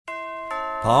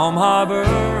Palm Harbor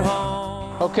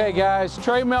Homes. Okay guys,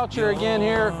 Trey Melcher again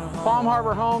here, Palm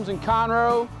Harbor Homes in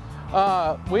Conroe.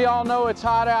 We all know it's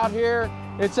hot out here.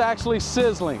 It's actually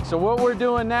sizzling. So what we're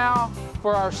doing now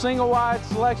for our single wide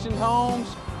selection homes,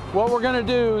 what we're gonna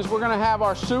do is we're gonna have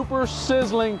our super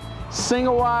sizzling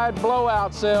single wide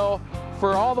blowout sale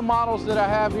for all the models that I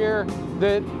have here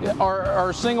that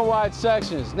are single wide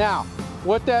sections. Now,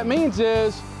 what that means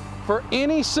is for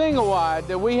any single wide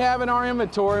that we have in our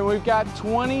inventory, and we've got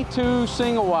 22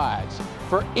 single wides,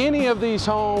 for any of these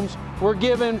homes, we're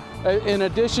giving, in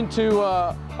addition to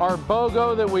our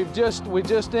BOGO that we just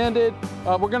ended,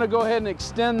 we're gonna go ahead and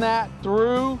extend that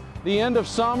through the end of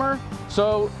summer.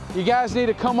 So you guys need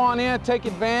to come on in, take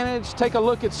advantage, take a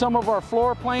look at some of our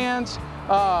floor plans.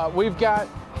 We've got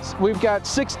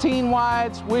 16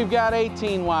 wides, we've got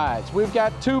 18 wides, we've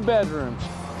got 2 bedrooms,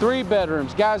 3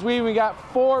 bedrooms. Guys, we even got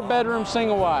 4 bedroom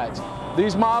single wides.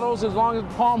 These models, as long as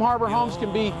Palm Harbor Homes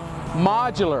can be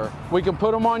modular, we can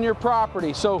put them on your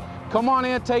property. So come on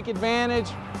in, take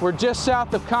advantage. We're just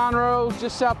south of Conroe,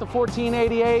 just south of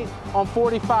 1488 on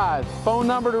 45. Phone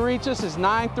number to reach us is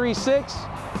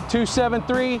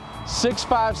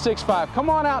 936-273-6565.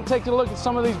 Come on out and take a look at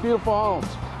some of these beautiful homes.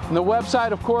 And the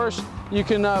website, of course, you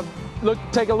can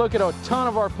take a look at a ton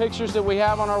of our pictures that we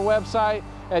have on our website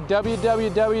at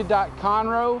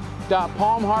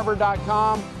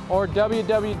www.conroe.palmharbor.com or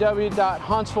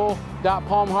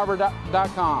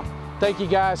www.huntsville.palmharbor.com. Thank you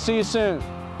guys. See you soon.